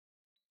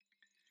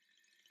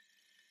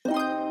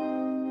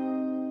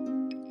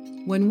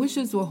When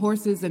wishes were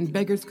horses and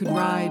beggars could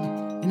ride,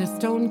 in a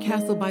stone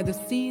castle by the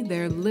sea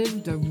there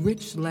lived a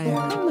rich laird.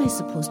 How am I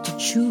supposed to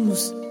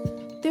choose?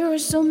 There are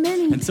so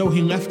many. And so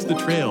he left the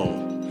trail,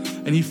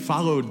 and he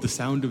followed the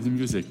sound of the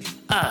music.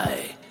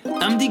 I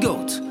am the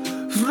goat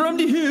from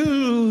the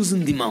hills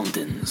and the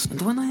mountains.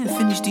 And when I have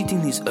finished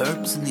eating these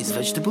herbs and these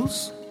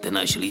vegetables, then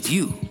I shall eat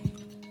you,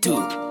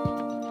 too.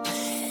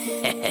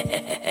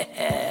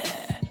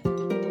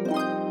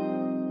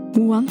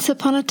 Once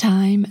upon a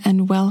time,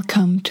 and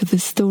welcome to the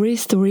Story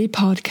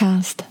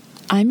podcast.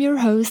 I'm your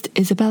host,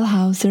 Isabel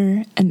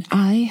Hauser, and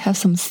I have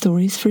some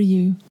stories for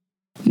you.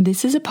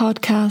 This is a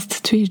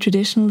podcast to hear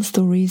traditional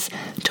stories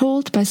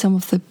told by some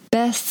of the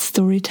best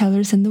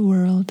storytellers in the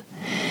world.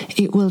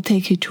 It will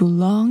take you to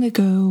long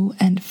ago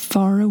and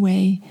far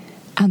away,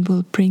 and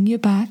will bring you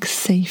back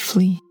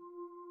safely.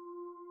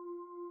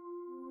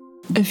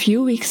 A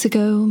few weeks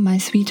ago, my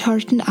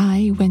sweetheart and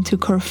I went to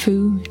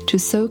Corfu to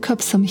soak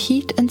up some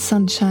heat and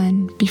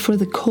sunshine before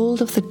the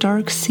cold of the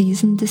dark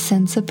season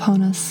descends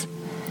upon us.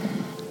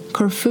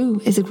 Corfu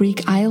is a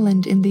Greek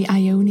island in the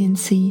Ionian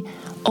Sea,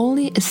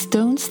 only a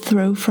stone's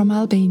throw from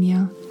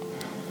Albania.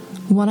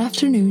 One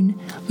afternoon,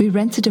 we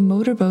rented a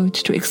motorboat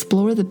to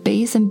explore the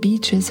bays and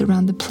beaches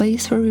around the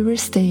place where we were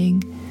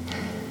staying.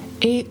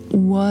 It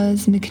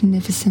was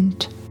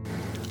magnificent.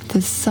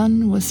 The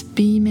sun was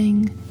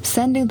beaming,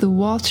 sending the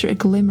water a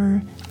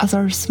glimmer as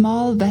our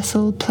small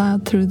vessel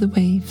ploughed through the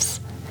waves.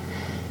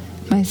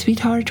 My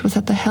sweetheart was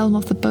at the helm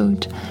of the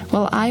boat,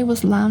 while I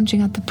was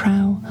lounging at the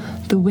prow,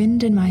 the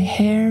wind in my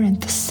hair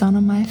and the sun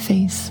on my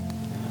face.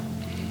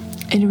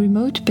 In a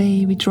remote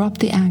bay, we dropped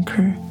the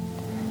anchor.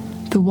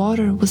 The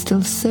water was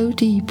still so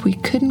deep we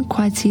couldn't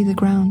quite see the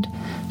ground,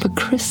 but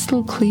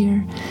crystal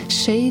clear,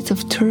 shades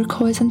of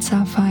turquoise and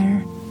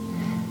sapphire.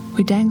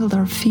 We dangled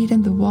our feet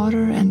in the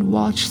water and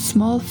watched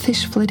small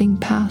fish flitting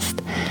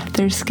past,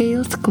 their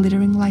scales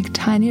glittering like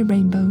tiny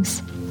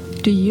rainbows.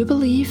 "Do you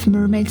believe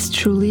mermaids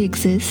truly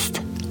exist?"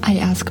 I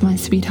asked my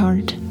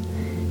sweetheart.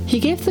 He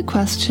gave the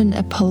question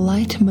a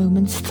polite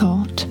moment's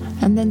thought,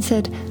 and then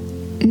said,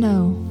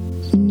 No,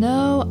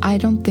 I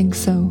don't think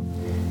so."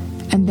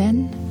 And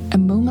then, a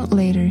moment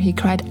later, he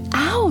cried,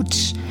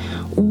 "Ouch!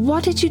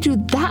 What did you do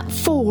that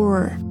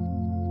for?"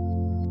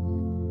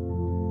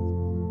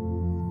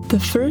 The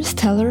first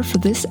teller for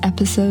this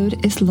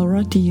episode is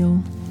Laura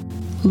Deal.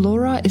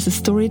 Laura is a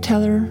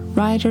storyteller,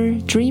 writer,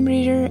 dream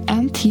reader,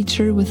 and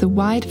teacher with a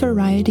wide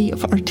variety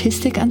of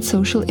artistic and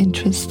social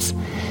interests.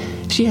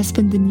 She has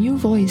been the new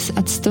voice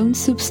at Stone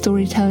Soup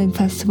Storytelling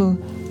Festival,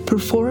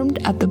 performed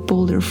at the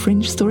Boulder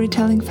Fringe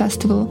Storytelling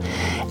Festival,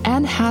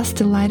 and has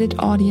delighted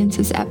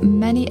audiences at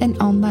many an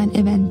online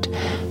event,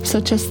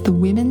 such as the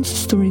Women's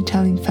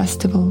Storytelling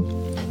Festival.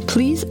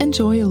 Please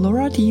enjoy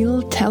Laura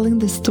Deal telling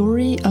the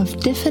story of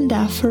Diff'n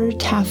Daffer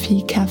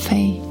Taffy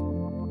Cafe.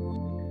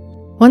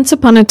 Once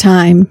upon a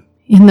time,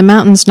 in the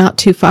mountains not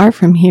too far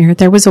from here,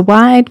 there was a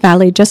wide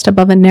valley just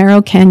above a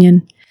narrow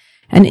canyon,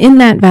 and in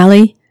that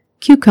valley,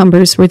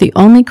 cucumbers were the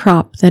only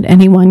crop that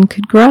anyone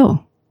could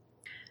grow.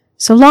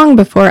 So long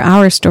before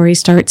our story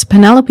starts,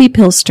 Penelope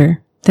Pilster,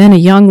 then a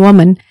young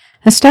woman,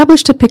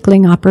 established a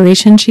pickling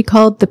operation she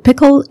called the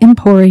Pickle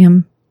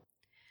Emporium.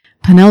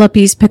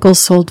 Penelope's pickles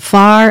sold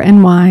far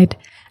and wide,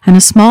 and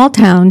a small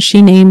town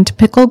she named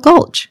Pickle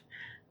Gulch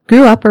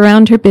grew up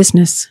around her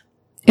business.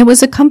 It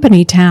was a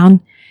company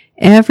town.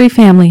 Every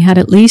family had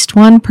at least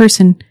one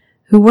person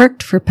who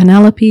worked for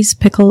Penelope's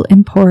Pickle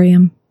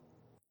Emporium.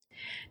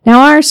 Now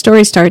our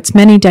story starts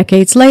many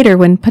decades later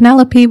when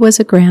Penelope was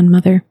a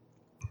grandmother.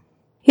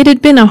 It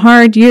had been a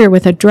hard year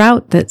with a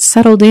drought that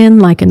settled in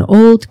like an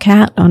old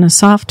cat on a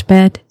soft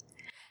bed,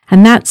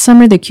 and that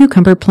summer the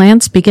cucumber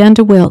plants began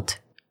to wilt.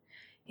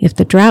 If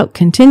the drought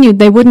continued,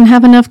 they wouldn't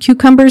have enough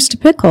cucumbers to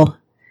pickle,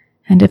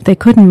 and if they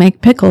couldn't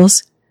make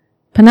pickles,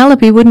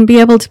 Penelope wouldn't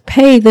be able to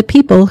pay the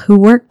people who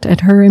worked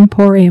at her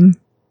emporium.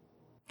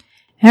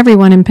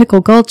 Everyone in Pickle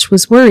Gulch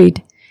was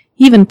worried,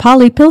 even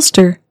Polly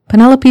Pilster,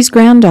 Penelope's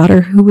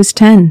granddaughter, who was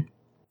 10.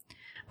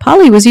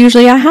 Polly was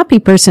usually a happy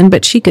person,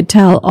 but she could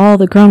tell all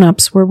the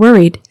grown-ups were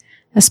worried,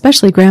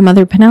 especially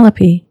grandmother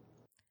Penelope.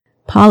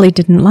 Polly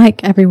didn't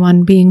like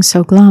everyone being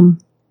so glum.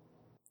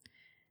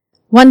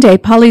 One day,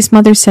 Polly's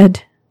mother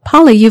said,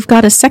 "Polly, you've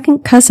got a second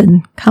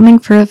cousin coming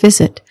for a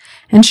visit,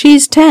 and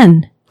she's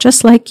 10,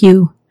 just like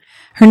you.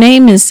 Her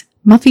name is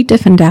Muffy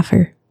Diff'n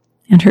Daffer,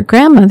 and her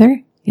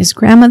grandmother is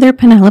Grandmother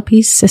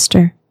Penelope's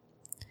sister."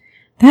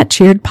 That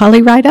cheered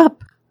Polly right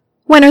up.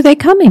 "When are they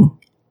coming?"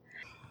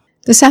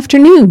 "This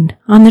afternoon,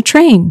 on the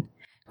train.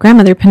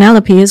 Grandmother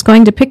Penelope is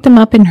going to pick them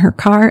up in her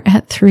car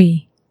at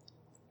 3.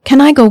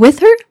 "Can I go with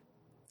her?"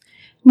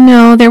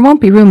 "No, there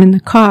won't be room in the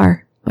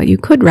car, but you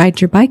could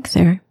ride your bike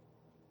there."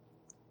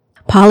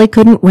 Polly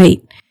couldn't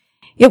wait.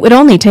 It would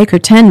only take her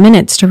 10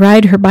 minutes to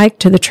ride her bike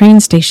to the train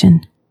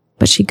station,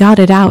 but she got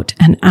it out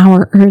an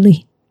hour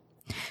early.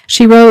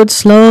 She rode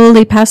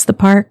slowly past the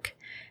park,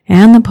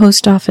 and the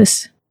post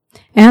office,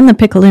 and the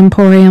Pickle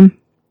Emporium.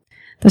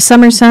 The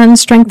summer sun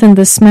strengthened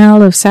the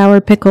smell of sour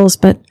pickles,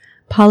 but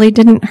Polly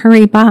didn't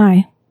hurry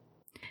by.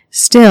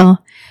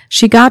 Still,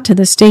 she got to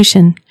the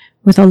station,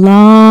 with a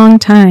long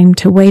time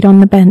to wait on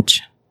the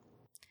bench.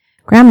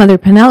 Grandmother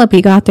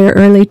Penelope got there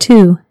early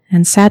too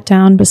and sat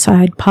down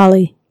beside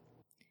Polly.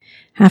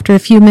 After a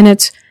few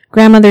minutes,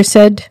 Grandmother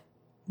said,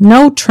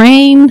 "No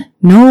train,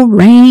 no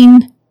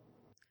rain."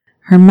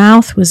 Her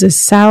mouth was as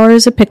sour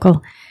as a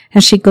pickle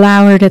as she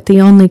glowered at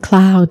the only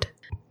cloud,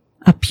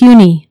 a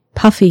puny,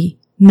 puffy,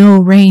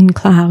 no-rain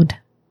cloud.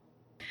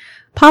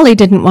 Polly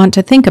didn't want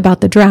to think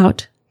about the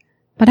drought,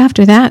 but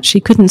after that she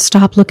couldn't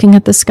stop looking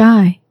at the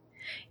sky.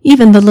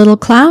 Even the little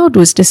cloud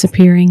was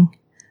disappearing.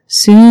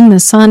 Soon the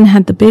sun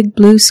had the big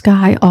blue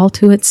sky all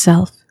to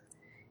itself.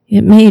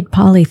 It made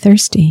Polly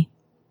thirsty.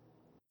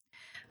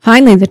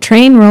 Finally the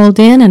train rolled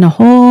in and a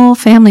whole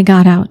family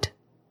got out.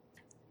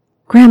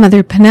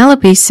 Grandmother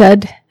Penelope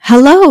said,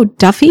 "Hello,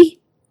 Duffy."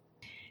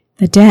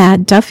 The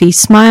dad, Duffy,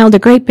 smiled a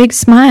great big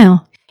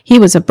smile. He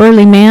was a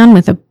burly man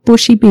with a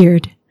bushy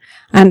beard.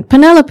 "And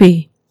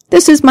Penelope,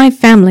 this is my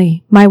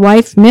family, my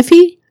wife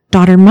Miffy,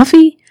 daughter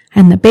Muffy,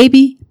 and the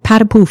baby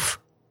Patapoof."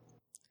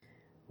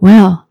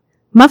 Well,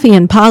 Muffy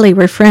and Polly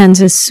were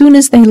friends as soon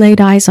as they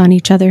laid eyes on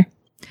each other.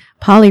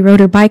 Polly rode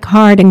her bike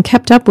hard and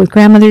kept up with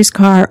Grandmother's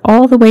car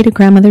all the way to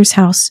Grandmother's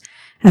house,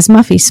 as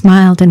Muffy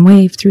smiled and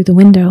waved through the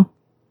window.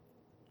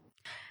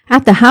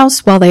 At the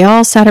house, while they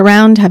all sat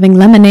around having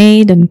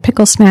lemonade and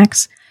pickle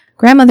snacks,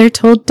 Grandmother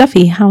told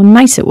Duffy how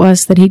nice it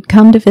was that he'd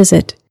come to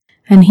visit,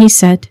 and he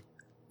said,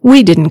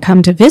 "We didn't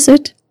come to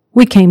visit,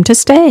 we came to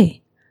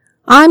stay.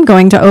 I'm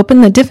going to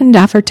open the Diffin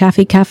Daffer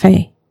Taffy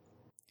Cafe."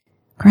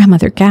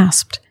 Grandmother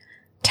gasped.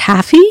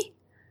 "Taffy?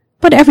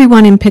 But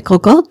everyone in Pickle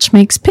Gulch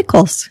makes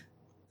pickles."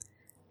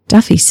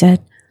 Duffy said,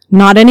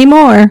 "Not any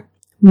more.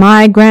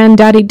 My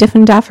granddaddy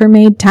Diffin Daffer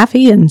made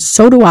taffy, and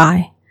so do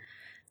I.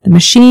 The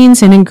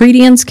machines and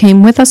ingredients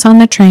came with us on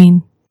the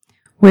train.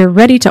 We're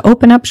ready to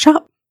open up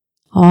shop.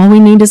 All we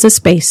need is a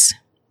space."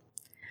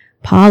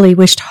 Polly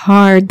wished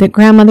hard that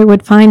Grandmother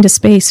would find a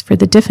space for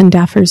the Diffin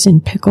Daffers in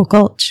Pickle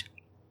Gulch.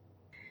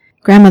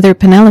 Grandmother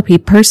Penelope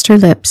pursed her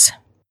lips.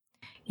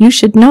 "You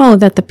should know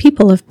that the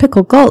people of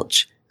Pickle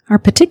Gulch are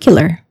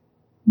particular.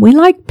 We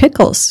like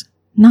pickles,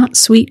 not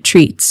sweet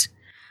treats.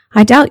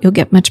 I doubt you'll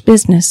get much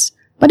business,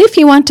 but if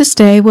you want to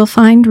stay, we'll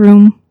find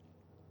room."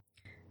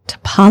 To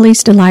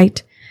Polly's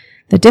delight,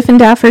 the Diffin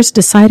Daffers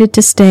decided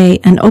to stay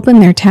and open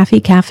their Taffy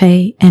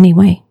Cafe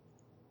anyway.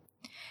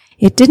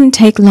 It didn't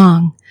take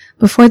long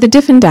before the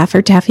Diffin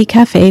Daffer Taffy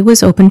Cafe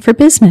was open for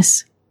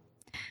business.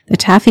 The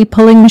taffy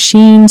pulling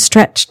machine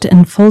stretched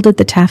and folded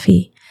the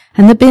taffy,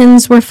 and the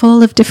bins were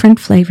full of different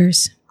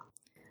flavors.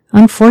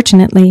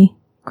 Unfortunately,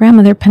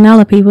 Grandmother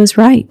Penelope was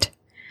right.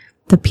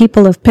 The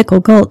people of Pickle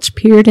Gulch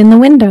peered in the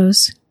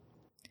windows,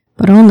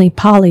 but only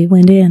Polly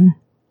went in.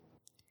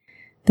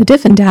 The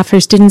Diffin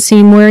Daffers didn't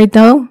seem worried,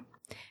 though,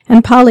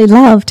 and Polly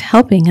loved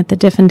helping at the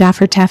Diffin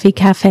Daffer Taffy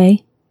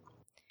Cafe.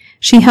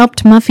 She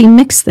helped Muffy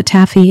mix the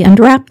taffy and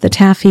wrap the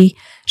taffy.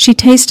 She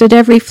tasted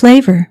every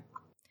flavor.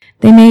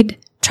 They made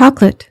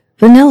chocolate,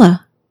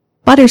 vanilla,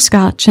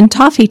 butterscotch, and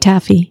toffee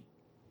taffy.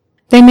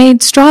 They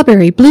made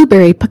strawberry,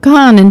 blueberry,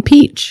 pecan, and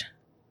peach.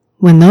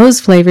 When those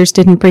flavors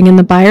didn't bring in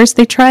the buyers,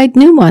 they tried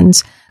new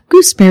ones: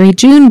 gooseberry,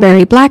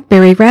 juneberry,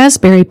 blackberry,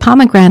 raspberry,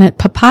 pomegranate,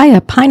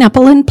 papaya,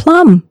 pineapple, and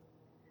plum.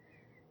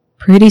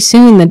 Pretty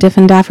soon the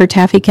Diffin Daffer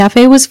Taffy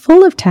Cafe was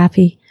full of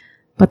taffy,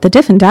 but the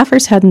Diffin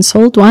Daffers hadn't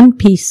sold one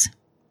piece.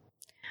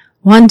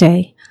 One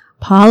day,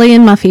 Polly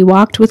and Muffy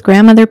walked with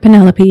Grandmother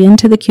Penelope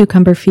into the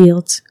cucumber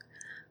fields.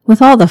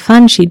 With all the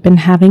fun she'd been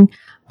having,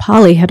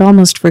 Polly had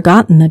almost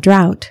forgotten the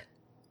drought.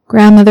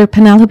 Grandmother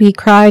Penelope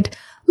cried,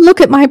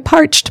 "Look at my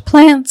parched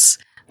plants!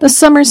 The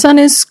summer sun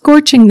is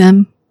scorching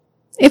them.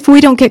 If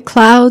we don't get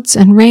clouds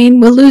and rain,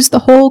 we'll lose the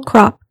whole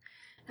crop,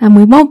 and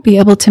we won't be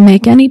able to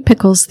make any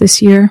pickles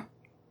this year."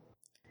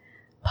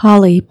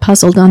 Polly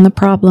puzzled on the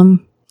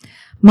problem.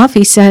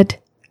 Muffy said,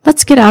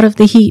 "Let's get out of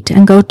the heat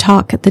and go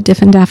talk at the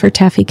Diffin Daffer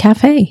Taffy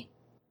Cafe."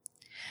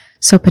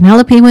 So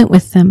Penelope went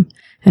with them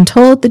and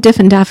told the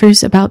Diffin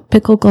Daffers about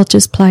Pickle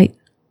Gulch's plight.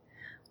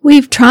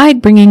 "We've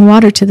tried bringing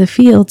water to the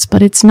fields,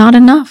 but it's not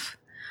enough.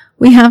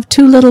 We have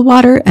too little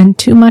water and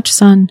too much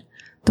sun.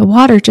 The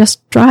water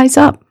just dries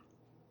up."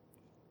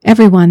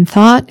 Everyone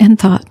thought and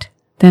thought.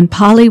 Then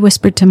Polly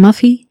whispered to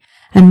Muffy,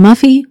 and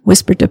Muffy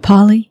whispered to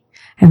Polly,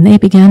 and they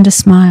began to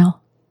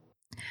smile.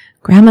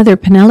 "Grandmother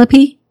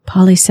Penelope,"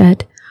 Polly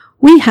said,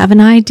 "we have an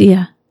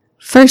idea.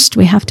 First,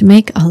 we have to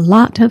make a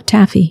lot of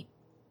taffy."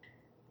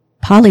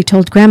 Polly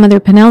told Grandmother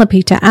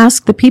Penelope to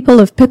ask the people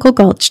of Pickle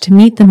Gulch to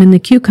meet them in the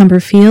cucumber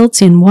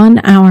fields in 1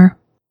 hour.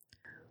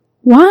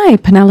 "Why?"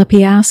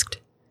 Penelope asked.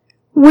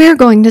 "We're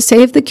going to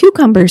save the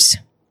cucumbers."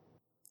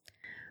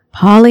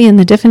 Polly and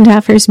the Diffin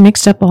Daffers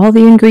mixed up all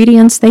the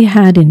ingredients they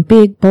had in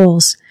big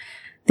bowls.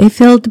 They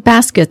filled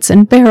baskets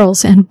and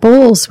barrels and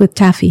bowls with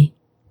taffy.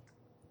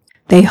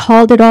 They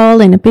hauled it all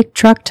in a big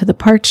truck to the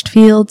parched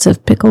fields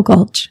of Pickle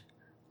Gulch.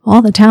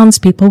 All the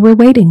townspeople were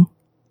waiting.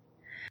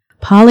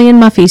 Polly and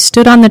Muffy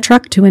stood on the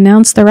truck to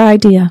announce their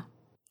idea.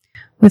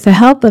 "With the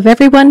help of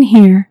everyone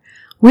here,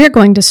 we're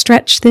going to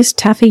stretch this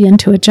taffy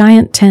into a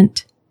giant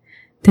tent.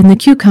 Then the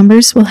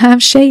cucumbers will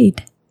have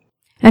shade.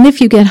 And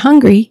if you get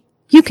hungry,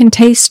 You can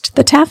taste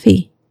the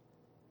taffy."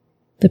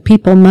 The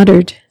people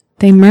muttered,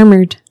 they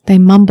murmured, they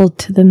mumbled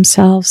to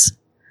themselves.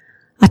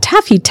 "A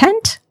taffy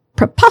tent?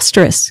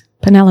 Preposterous!"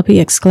 Penelope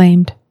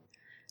exclaimed.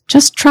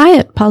 "Just try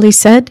it," Polly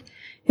said.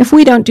 "If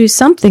we don't do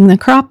something, the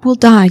crop will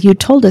die. You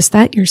told us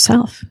that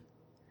yourself."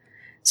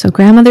 So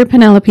Grandmother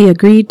Penelope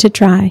agreed to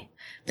try.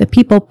 The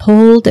people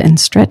pulled and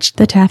stretched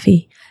the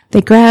taffy.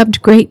 They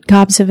grabbed great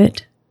gobs of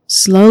it.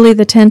 Slowly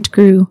the tent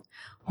grew.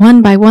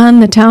 One by one,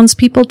 the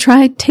townspeople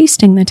tried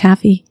tasting the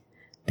taffy.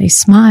 They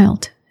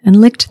smiled and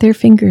licked their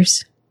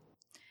fingers.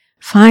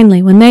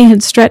 Finally, when they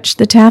had stretched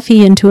the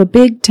taffy into a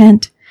big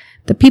tent,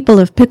 the people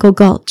of Pickle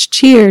Gulch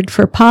cheered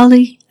for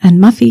Polly and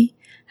Muffy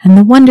and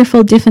the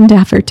wonderful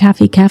Diff'n'Daffer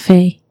Taffy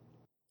Cafe.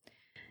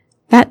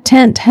 That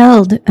tent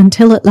held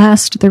until at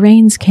last the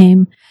rains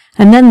came,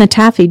 and then the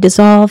taffy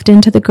dissolved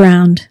into the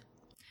ground.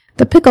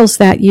 The pickles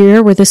that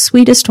year were the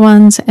sweetest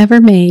ones ever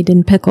made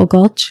in Pickle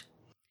Gulch,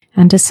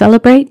 and to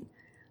celebrate,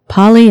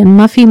 Polly and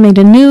Muffy made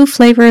a new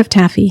flavor of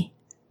taffy,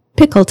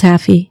 pickle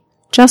taffy,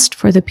 just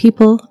for the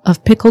people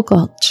of Pickle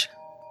Gulch.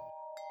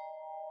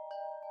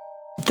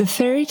 The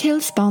fairy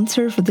tale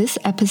sponsor for this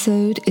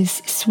episode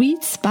is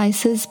Sweet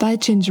Spices by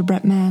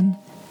Gingerbread Man.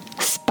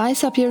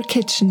 Spice up your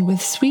kitchen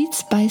with sweet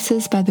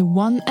spices by the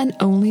one and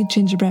only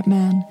Gingerbread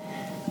Man.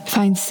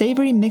 Find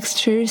savory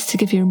mixtures to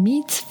give your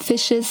meats,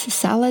 fishes,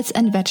 salads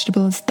and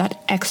vegetables that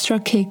extra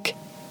kick.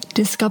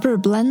 Discover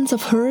blends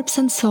of herbs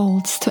and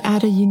salts to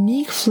add a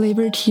unique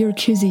flavor to your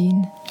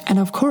cuisine. And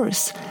of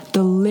course,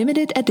 the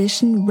limited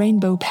edition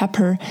rainbow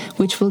pepper,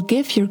 which will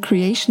give your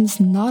creations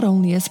not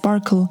only a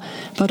sparkle,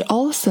 but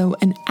also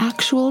an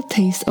actual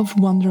taste of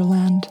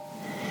wonderland.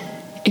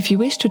 If you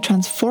wish to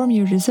transform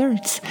your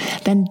desserts,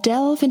 then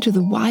delve into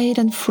the wide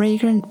and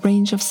fragrant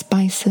range of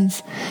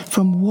spices,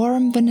 from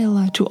warm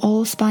vanilla to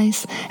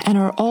allspice and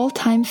our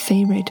all-time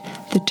favorite,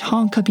 the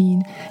tonka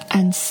bean,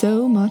 and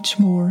so much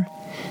more.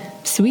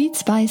 Sweet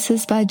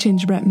Spices by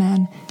Gingerbread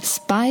Man.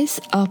 Spice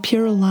up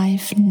your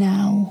life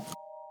now.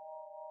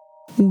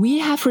 We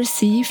have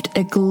received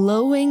a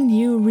glowing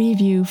new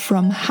review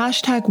from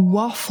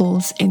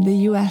 #Waffles in the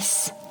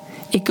US.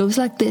 It goes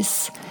like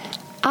this.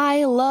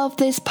 "I love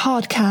this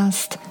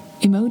podcast."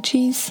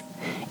 Emojis.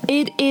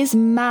 "It is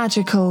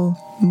magical."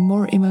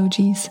 More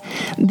emojis.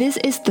 "This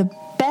is the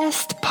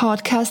best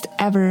podcast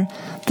ever.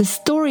 The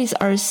stories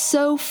are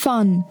so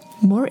fun."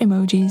 More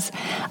emojis.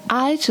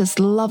 "I just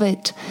love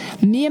it.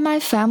 Me and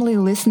my family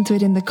listen to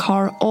it in the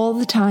car all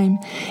the time.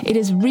 It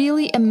is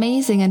really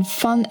amazing and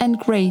fun and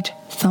great."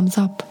 Thumbs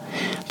up.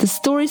 "The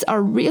stories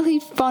are really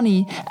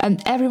funny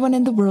and everyone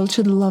in the world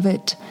should love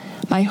it.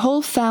 My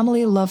whole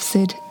family loves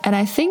it, and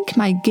I think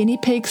my guinea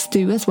pigs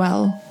do as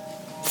well."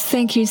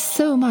 Thank you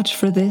so much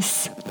for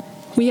this.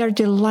 We are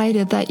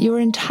delighted that your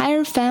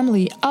entire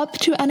family, up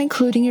to and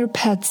including your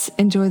pets,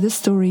 enjoy the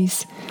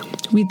stories.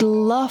 We'd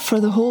love for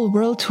the whole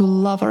world to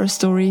love our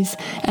stories,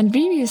 and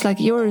reviews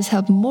like yours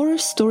help more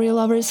story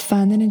lovers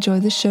find and enjoy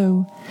the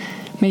show.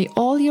 May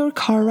all your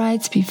car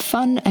rides be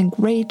fun and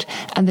great,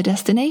 and the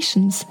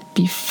destinations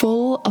be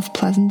full of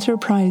pleasant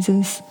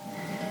surprises.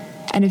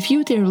 And if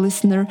you, dear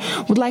listener,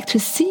 would like to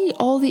see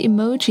all the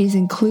emojis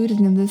included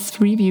in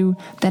this review,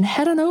 then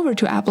head on over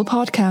to Apple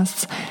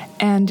Podcasts.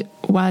 And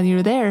while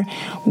you're there,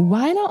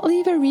 why not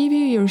leave a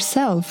review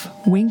yourself?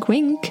 Wink,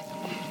 wink.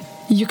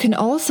 You can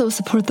also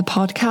support the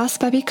podcast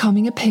by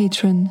becoming a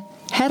patron.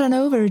 Head on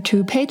over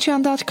to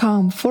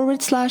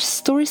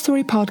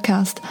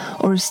patreon.com/StoryStoryPodcast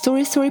or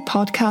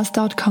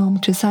StoryStoryPodcast.com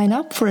to sign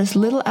up for as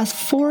little as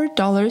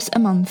 $4 a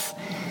month.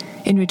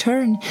 In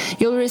return,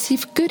 you'll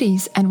receive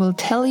goodies and we'll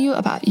tell you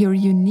about your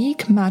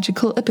unique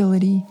magical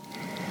ability.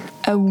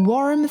 A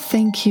warm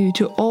thank you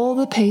to all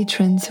the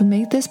patrons who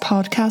make this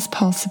podcast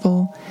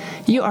possible.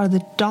 You are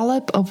the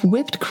dollop of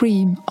whipped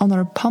cream on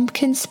our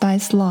pumpkin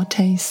spice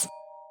lattes.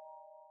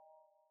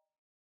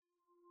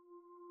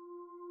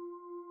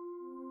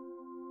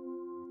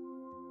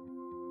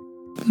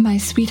 My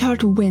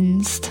sweetheart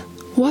winced.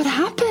 "What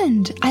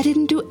happened? I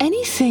didn't do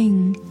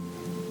anything."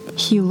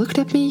 He looked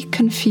at me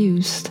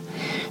confused.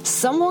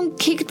 "Someone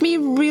kicked me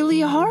really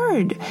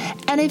hard.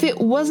 And if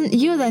it wasn't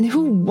you, then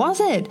who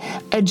was it?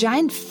 A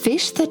giant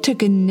fish that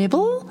took a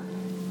nibble?"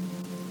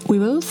 We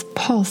both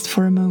paused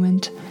for a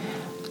moment.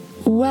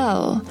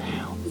 "Well,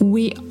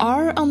 we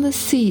are on the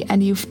sea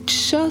and you've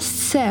just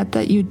said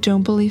that you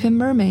don't believe in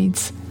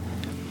mermaids."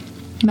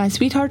 My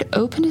sweetheart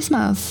opened his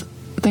mouth,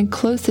 then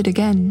closed it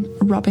again,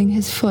 rubbing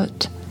his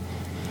foot.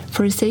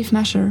 For a safe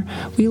measure,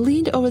 we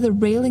leaned over the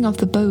railing of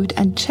the boat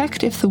and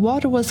checked if the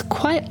water was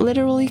quite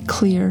literally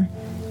clear.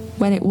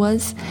 When it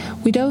was,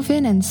 we dove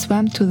in and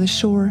swam to the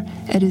shore,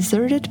 a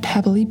deserted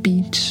pebbly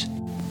beach.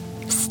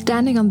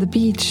 Standing on the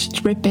beach,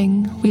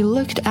 dripping, we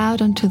looked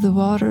out onto the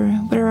water,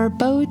 where our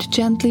boat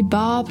gently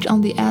bobbed on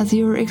the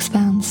azure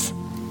expanse.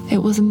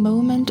 It was a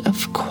moment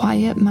of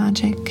quiet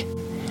magic.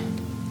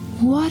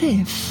 "What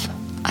if,"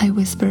 I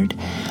whispered,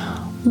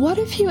 "what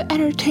if you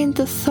entertained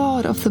the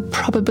thought of the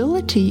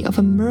probability of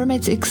a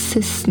mermaid's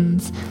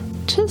existence,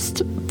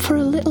 just for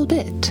a little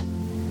bit?"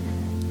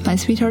 My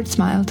sweetheart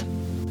smiled.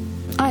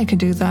 "I could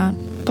do that.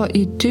 but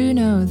you do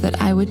know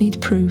that I would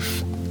need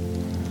proof.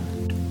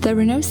 There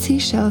were no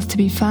seashells to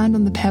be found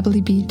on the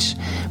pebbly beach,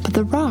 but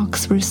the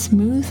rocks were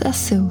smooth as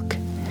silk.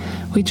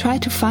 We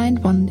tried to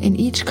find one in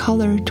each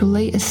color to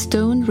lay a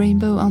stone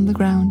rainbow on the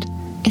ground.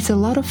 It's a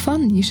lot of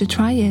fun, you should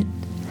try it.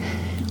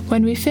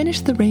 When we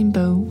finished the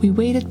rainbow, we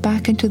waded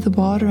back into the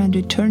water and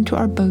returned to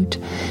our boat,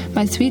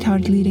 my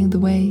sweetheart leading the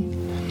way.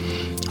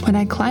 When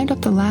I climbed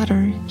up the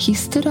ladder, he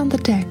stood on the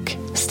deck,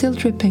 still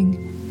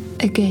dripping,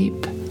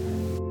 agape.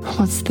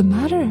 "What's the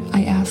matter?"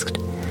 I asked.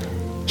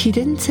 He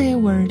didn't say a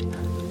word,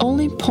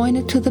 only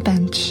pointed to the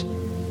bench.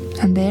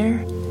 And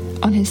there,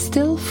 on his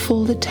still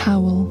folded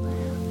towel,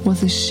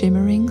 was a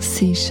shimmering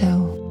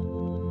seashell.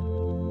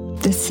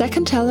 The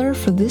second teller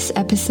for this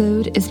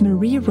episode is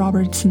Marie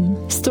Robertson,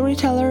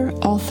 storyteller,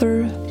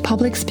 author,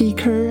 public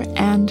speaker,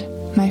 and,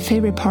 my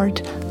favorite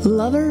part,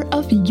 lover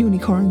of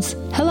unicorns.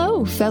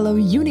 Hello, fellow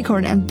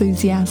unicorn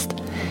enthusiast!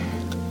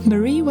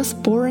 Marie was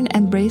born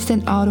and raised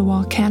in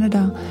Ottawa,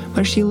 Canada,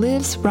 where she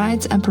lives,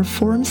 writes, and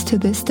performs to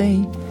this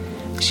day.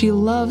 She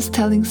loves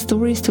telling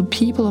stories to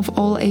people of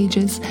all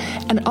ages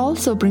and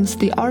also brings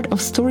the art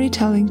of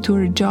storytelling to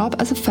her job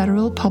as a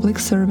federal public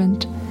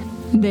servant.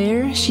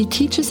 There, she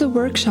teaches a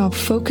workshop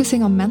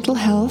focusing on mental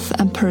health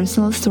and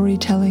personal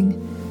storytelling.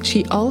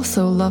 She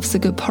also loves a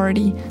good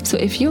party, so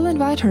if you'll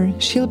invite her,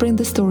 she'll bring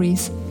the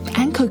stories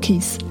and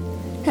cookies.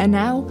 And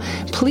now,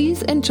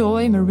 please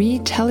enjoy Marie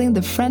telling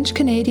the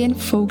French-Canadian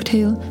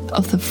folktale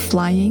of the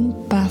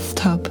flying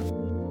bathtub.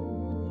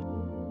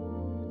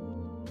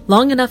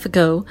 Long enough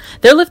ago,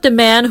 there lived a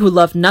man who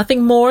loved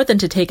nothing more than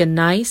to take a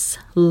nice,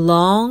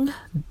 long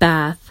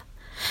bath.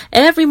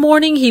 Every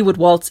morning he would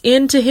waltz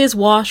into his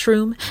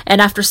washroom,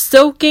 and after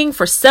soaking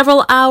for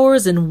several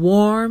hours in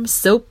warm,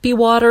 soapy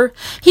water,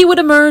 he would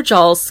emerge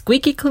all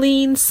squeaky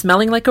clean,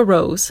 smelling like a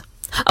rose.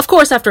 Of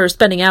course, after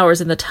spending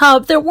hours in the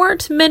tub, there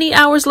weren't many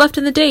hours left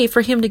in the day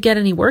for him to get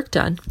any work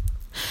done.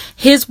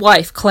 His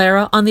wife,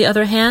 Clara, on the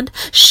other hand,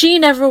 she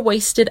never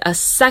wasted a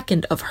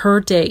second of her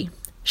day.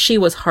 She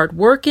was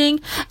hard-working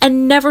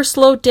and never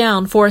slowed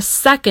down for a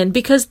second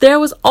because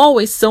there was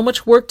always so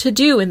much work to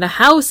do in the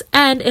house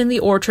and in the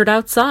orchard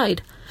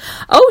outside.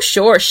 Oh,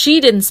 sure, she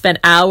didn't spend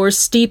hours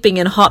steeping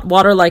in hot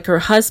water like her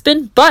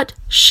husband, but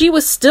she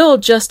was still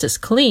just as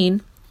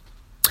clean.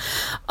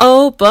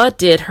 Oh, but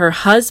did her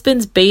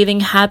husband's bathing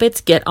habits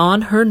get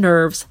on her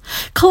nerves.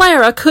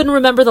 Clara couldn't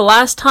remember the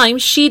last time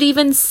she'd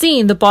even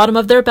seen the bottom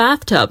of their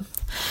bathtub.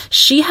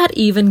 She had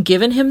even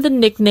given him the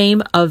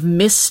nickname of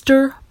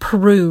Mr.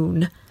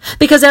 Prune,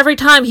 because every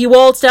time he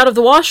waltzed out of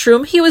the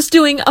washroom, he was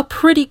doing a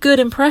pretty good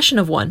impression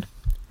of one.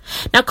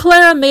 Now,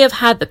 Clara may have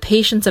had the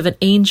patience of an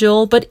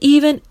angel, but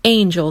even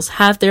angels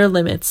have their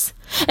limits.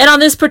 And on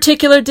this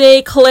particular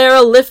day,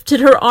 Clara lifted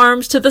her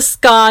arms to the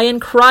sky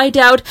and cried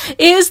out,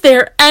 "Is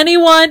there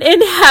anyone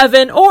in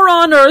heaven or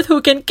on earth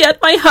who can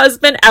get my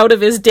husband out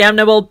of his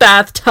damnable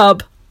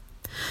bathtub?"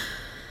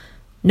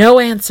 No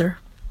answer.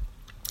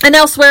 And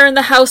elsewhere in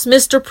the house,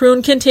 Mr.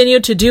 Prune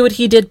continued to do what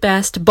he did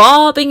best,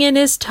 bobbing in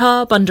his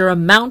tub under a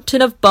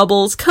mountain of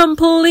bubbles,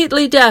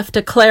 completely deaf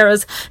to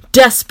Clara's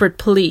desperate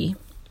plea.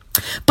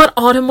 But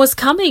autumn was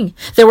coming.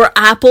 There were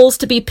apples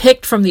to be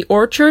picked from the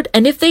orchard,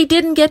 and if they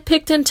didn't get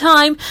picked in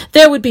time,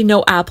 there would be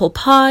no apple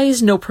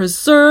pies, no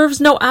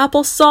preserves, no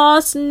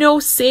applesauce, no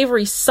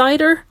savory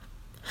cider.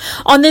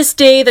 On this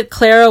day that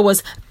Clara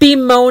was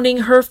bemoaning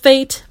her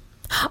fate,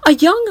 a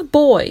young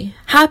boy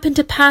happened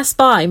to pass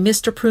by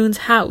Mr. Prune's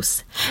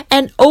house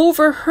and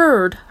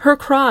overheard her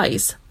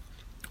cries.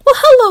 "Well,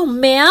 hello,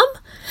 ma'am.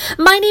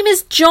 My name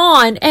is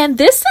John, and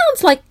this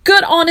sounds like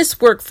good,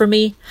 honest work for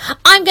me.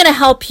 I'm going to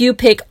help you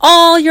pick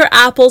all your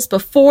apples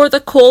before the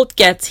cold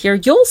gets here.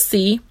 You'll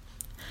see."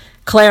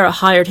 Clara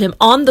hired him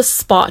on the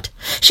spot.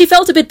 She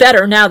felt a bit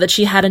better now that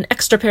she had an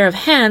extra pair of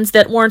hands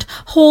that weren't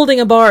holding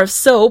a bar of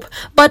soap,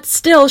 but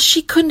still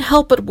she couldn't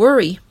help but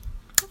worry.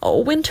 "Oh,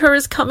 winter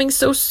is coming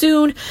so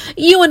soon.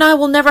 You and I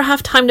will never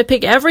have time to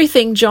pick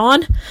everything,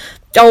 John.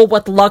 Oh,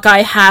 what luck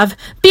I have,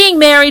 being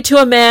married to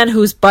a man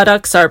whose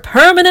buttocks are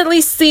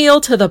permanently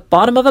sealed to the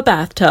bottom of a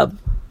bathtub."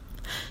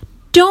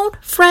 "Don't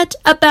fret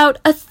about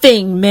a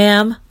thing,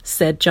 ma'am,"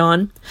 said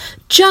John.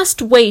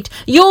 "Just wait.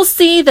 You'll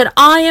see that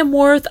I am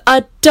worth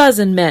a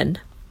dozen men."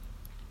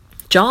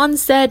 John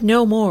said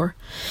no more.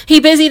 He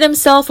busied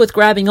himself with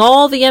grabbing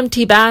all the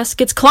empty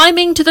baskets,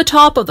 climbing to the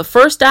top of the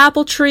first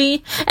apple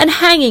tree, and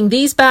hanging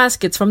these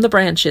baskets from the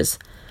branches.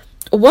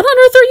 "What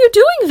on earth are you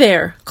doing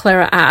there?"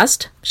 Clara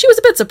asked. She was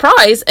a bit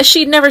surprised, as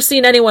she'd never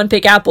seen anyone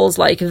pick apples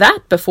like that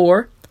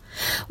before.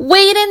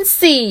 "Wait and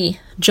see,"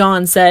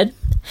 John said.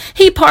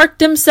 He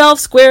parked himself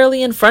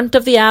squarely in front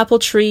of the apple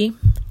tree.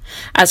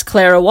 As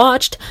Clara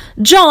watched,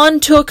 John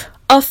took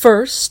a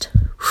first,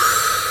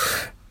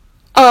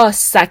 a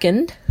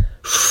second,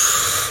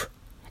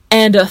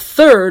 and a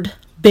third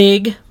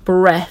big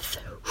breath.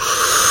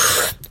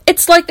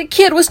 It's like the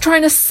kid was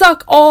trying to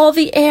suck all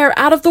the air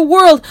out of the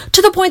world,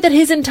 to the point that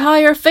his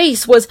entire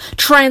face was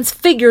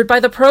transfigured by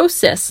the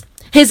process.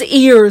 His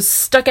ears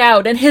stuck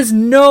out, and his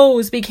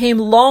nose became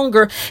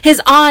longer.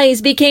 His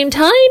eyes became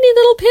tiny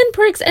little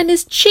pinpricks, and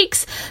his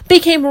cheeks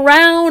became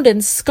round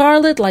and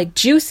scarlet like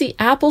juicy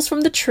apples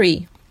from the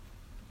tree.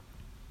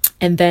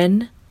 And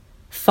then,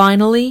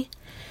 finally,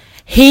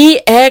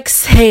 he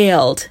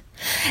exhaled,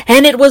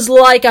 and it was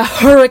like a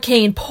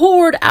hurricane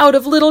poured out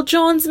of Little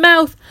John's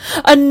mouth.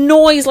 A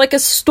noise like a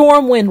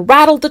storm wind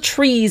rattled the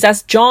trees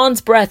as John's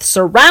breath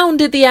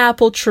surrounded the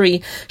apple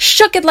tree,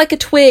 shook it like a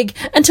twig,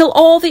 until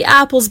all the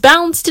apples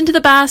bounced into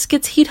the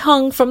baskets he'd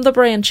hung from the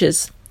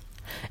branches.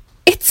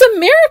 "It's a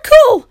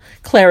miracle!"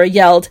 Clara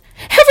yelled.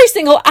 "Every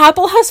single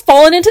apple has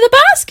fallen into the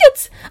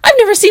baskets! I've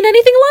never seen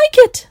anything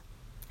like it!"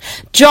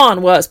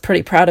 John was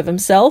pretty proud of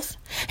himself.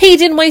 He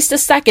didn't waste a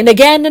second.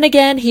 Again and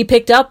again he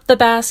picked up the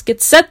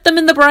baskets, set them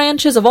in the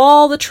branches of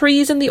all the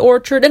trees in the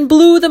orchard, and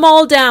blew them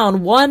all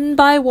down one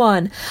by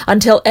one,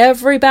 until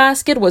every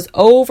basket was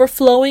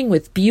overflowing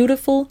with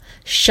beautiful,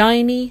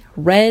 shiny,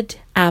 red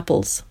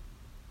apples.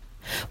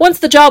 Once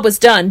the job was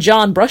done,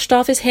 John brushed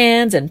off his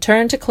hands and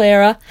turned to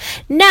Clara.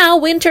 "Now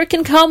winter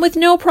can come with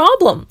no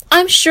problem.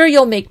 I'm sure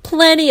you'll make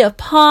plenty of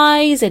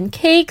pies and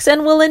cakes,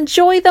 and we'll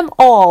enjoy them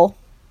all."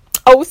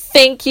 "Oh,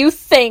 thank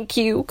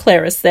you,"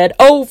 Clara said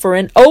over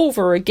and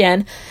over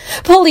again.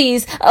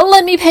 "Please,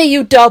 let me pay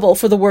you double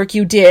for the work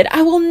you did.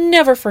 I will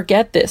never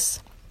forget this."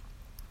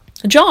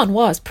 John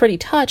was pretty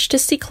touched to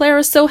see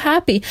Clara so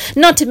happy,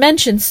 not to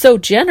mention so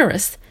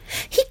generous.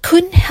 He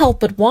couldn't help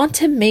but want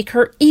to make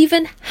her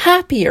even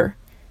happier.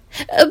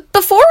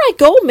 "Before I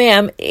go,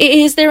 ma'am,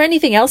 is there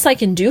anything else I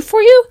can do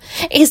for you?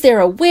 Is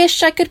there a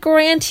wish I could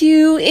grant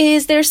you?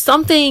 Is there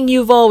something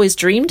you've always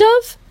dreamed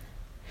of?"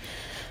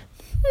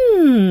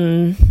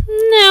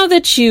 Now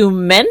that you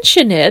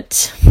mention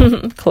it,"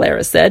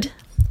 Clara said,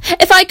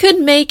 "if I could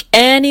make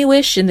any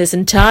wish in this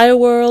entire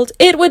world,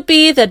 it would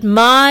be that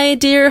my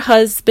dear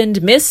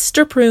husband,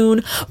 Mr.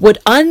 Prune, would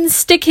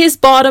unstick his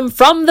bottom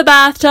from the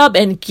bathtub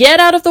and get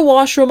out of the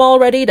washroom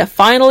already to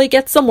finally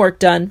get some work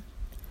done."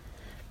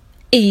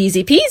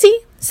 "Easy peasy,"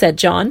 said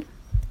John.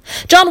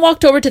 John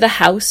walked over to the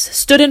house,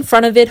 stood in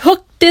front of it,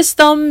 hooked his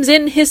thumbs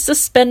in his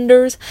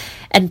suspenders,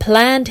 and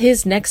planned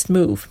his next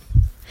move.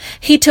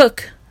 He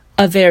took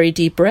a very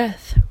deep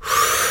breath,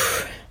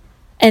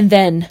 and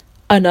then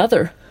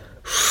another,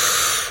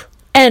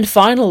 and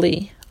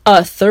finally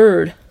a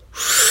third.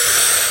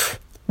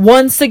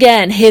 Once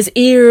again his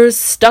ears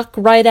stuck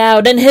right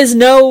out, and his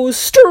nose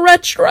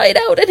stretched right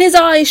out, and his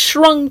eyes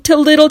shrunk to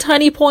little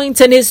tiny points,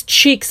 and his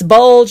cheeks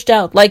bulged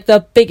out like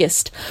the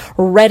biggest,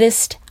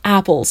 reddest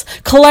apples.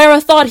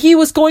 Clara thought he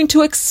was going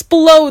to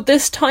explode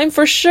this time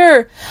for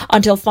sure,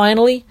 until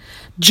finally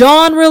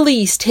John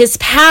released his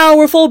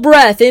powerful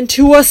breath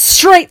into a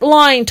straight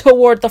line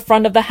toward the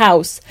front of the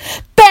house.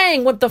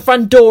 Bang went the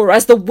front door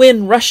as the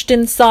wind rushed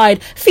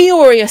inside,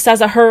 furious as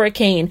a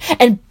hurricane,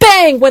 and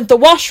bang went the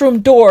washroom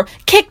door,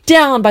 kicked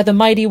down by the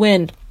mighty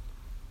wind.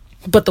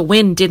 But the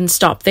wind didn't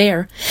stop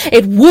there.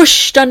 It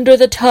whooshed under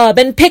the tub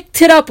and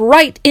picked it up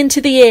right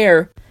into the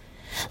air.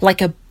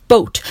 Like a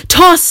boat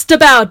tossed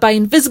about by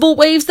invisible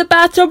waves, the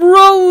bathtub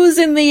rose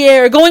in the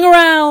air, going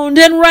round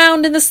and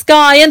round in the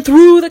sky and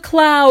through the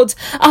clouds,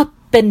 up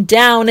and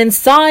down and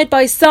side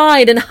by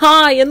side and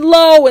high and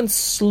low and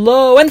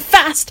slow and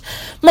fast,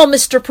 while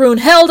Mr. Prune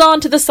held on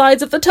to the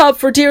sides of the tub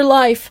for dear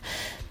life.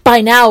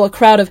 By now a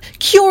crowd of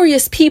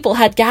curious people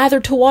had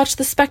gathered to watch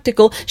the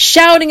spectacle,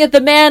 shouting at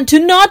the man to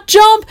not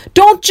jump.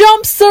 "Don't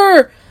jump,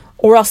 sir,"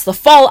 or else the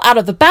fall out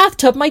of the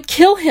bathtub might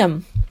kill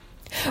him.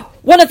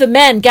 One of the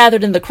men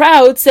gathered in the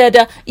crowd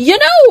said, "You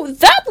know,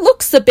 that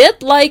looks a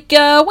bit like,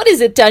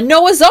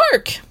 Noah's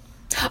Ark."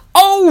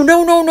 "Oh,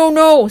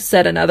 no,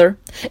 said another.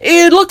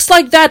 "It looks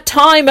like that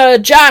time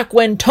Jack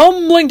went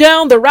tumbling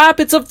down the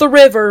rapids of the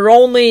river,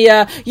 only,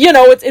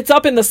 it's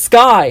up in the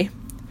sky."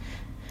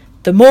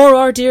 The more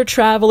our dear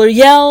traveler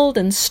yelled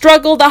and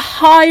struggled, the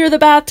higher the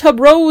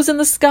bathtub rose in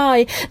the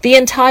sky. The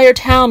entire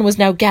town was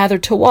now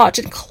gathered to watch,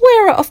 and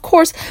Clara, of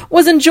course,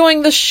 was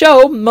enjoying the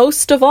show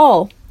most of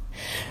all.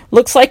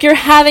 "Looks like you're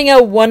having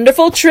a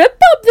wonderful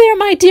trip up there,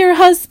 my dear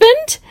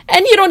husband,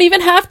 and you don't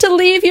even have to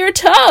leave your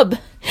tub.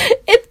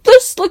 It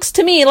just looks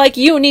to me like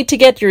you need to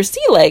get your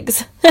sea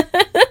legs."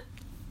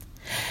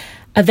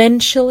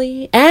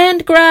 Eventually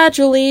and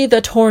gradually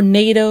the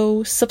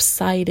tornado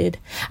subsided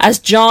as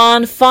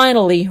John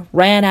finally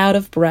ran out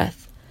of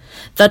breath.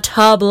 The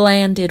tub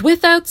landed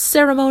without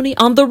ceremony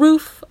on the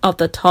roof of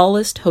the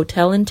tallest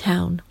hotel in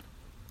town.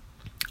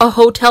 A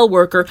hotel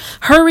worker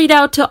hurried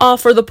out to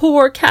offer the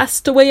poor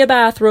castaway a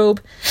bathrobe.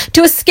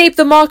 To escape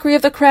the mockery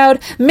of the crowd,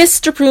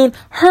 Mr. Prune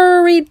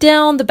hurried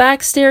down the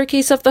back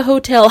staircase of the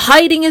hotel,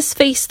 hiding his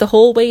face the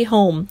whole way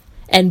home.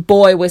 And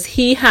boy, was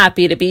he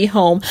happy to be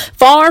home,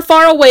 far,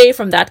 far away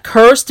from that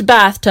cursed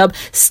bathtub,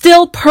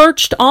 still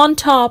perched on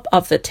top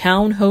of the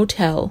town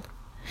hotel.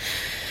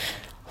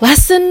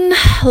 Lesson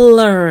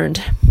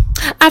learned.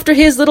 After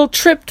his little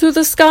trip through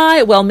the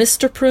sky, well,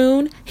 Mr.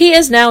 Prune, he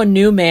is now a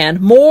new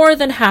man, more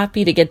than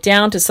happy to get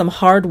down to some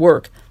hard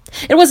work.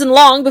 It wasn't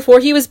long before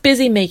he was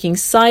busy making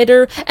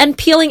cider and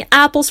peeling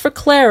apples for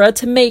Clara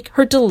to make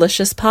her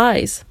delicious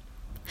pies.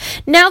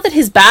 Now that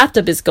his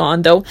bathtub is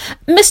gone, though,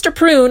 Mr.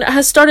 Prune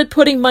has started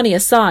putting money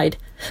aside.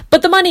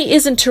 But the money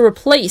isn't to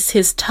replace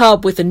his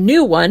tub with a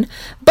new one,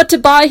 but to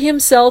buy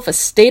himself a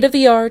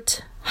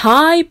state-of-the-art,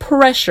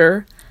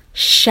 high-pressure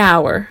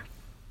shower.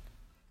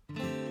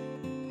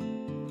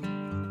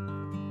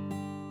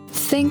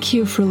 Thank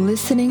you for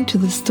listening to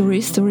the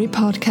Story Story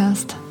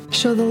podcast.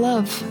 Show the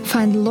love.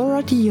 Find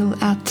Laura Deal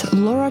at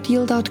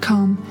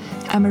lauradeal.com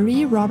and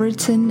Marie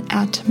Robertson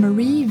at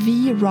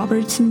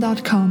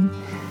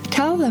marievrobertson.com.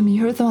 Tell them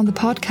you heard them on the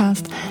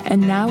podcast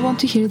and now want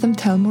to hear them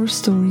tell more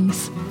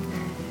stories.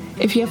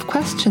 If you have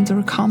questions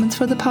or comments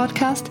for the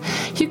podcast,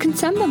 you can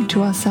send them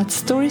to us at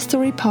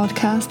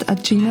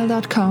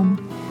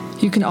storystorypodcast@gmail.com.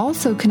 You can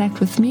also connect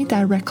with me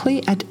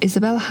directly at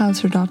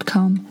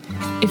isabelhauser.com.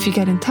 If you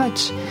get in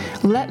touch,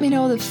 let me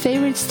know the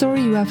favorite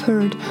story you have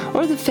heard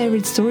or the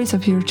favorite stories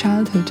of your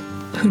childhood.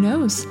 Who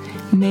knows?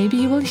 Maybe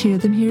you will hear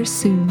them here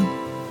soon.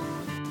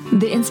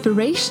 The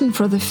inspiration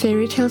for the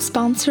fairy tale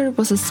sponsor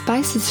was a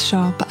spices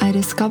shop I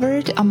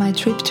discovered on my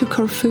trip to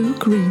Corfu,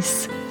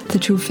 Greece. The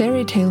true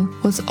fairy tale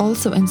was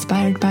also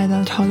inspired by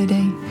that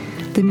holiday.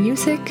 The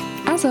music,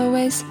 as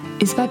always,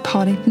 is by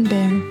Poddington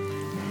Bear.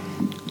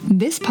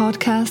 This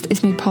podcast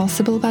is made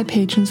possible by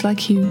patrons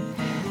like you.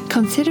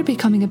 Consider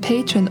becoming a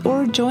patron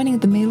or joining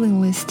the mailing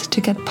list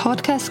to get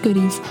podcast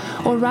goodies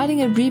or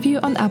writing a review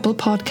on Apple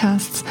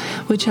Podcasts,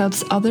 which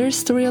helps other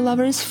story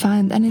lovers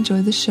find and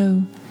enjoy the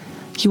show.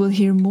 You will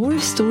hear more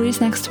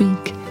stories next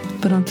week,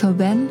 but until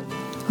then,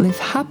 live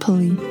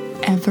happily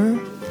ever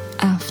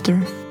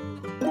after.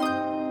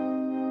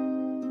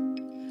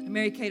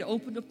 Mary Kate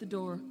opened up the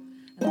door,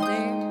 and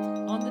there,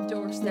 on the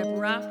doorstep,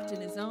 wrapped in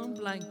his own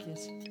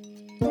blanket,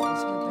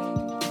 was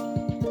her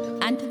baby.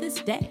 And to this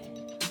day,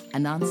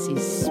 Anansi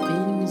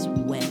spins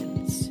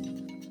webs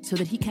so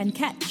that he can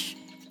catch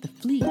the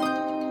flea,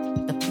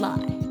 the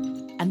fly,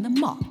 and the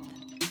moth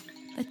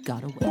that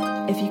got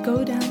away. If you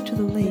go down to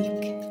the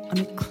lake on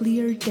a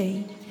clear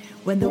day,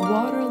 when the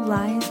water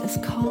lies as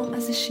calm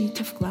as a sheet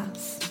of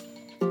glass,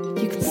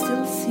 you can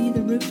still see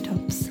the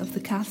rooftops of the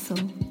castle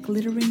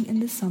glittering in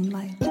the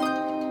sunlight.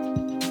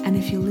 And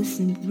if you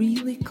listen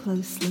really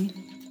closely,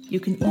 you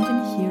can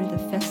even hear the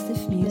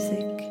festive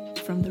music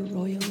from the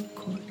royal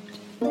court.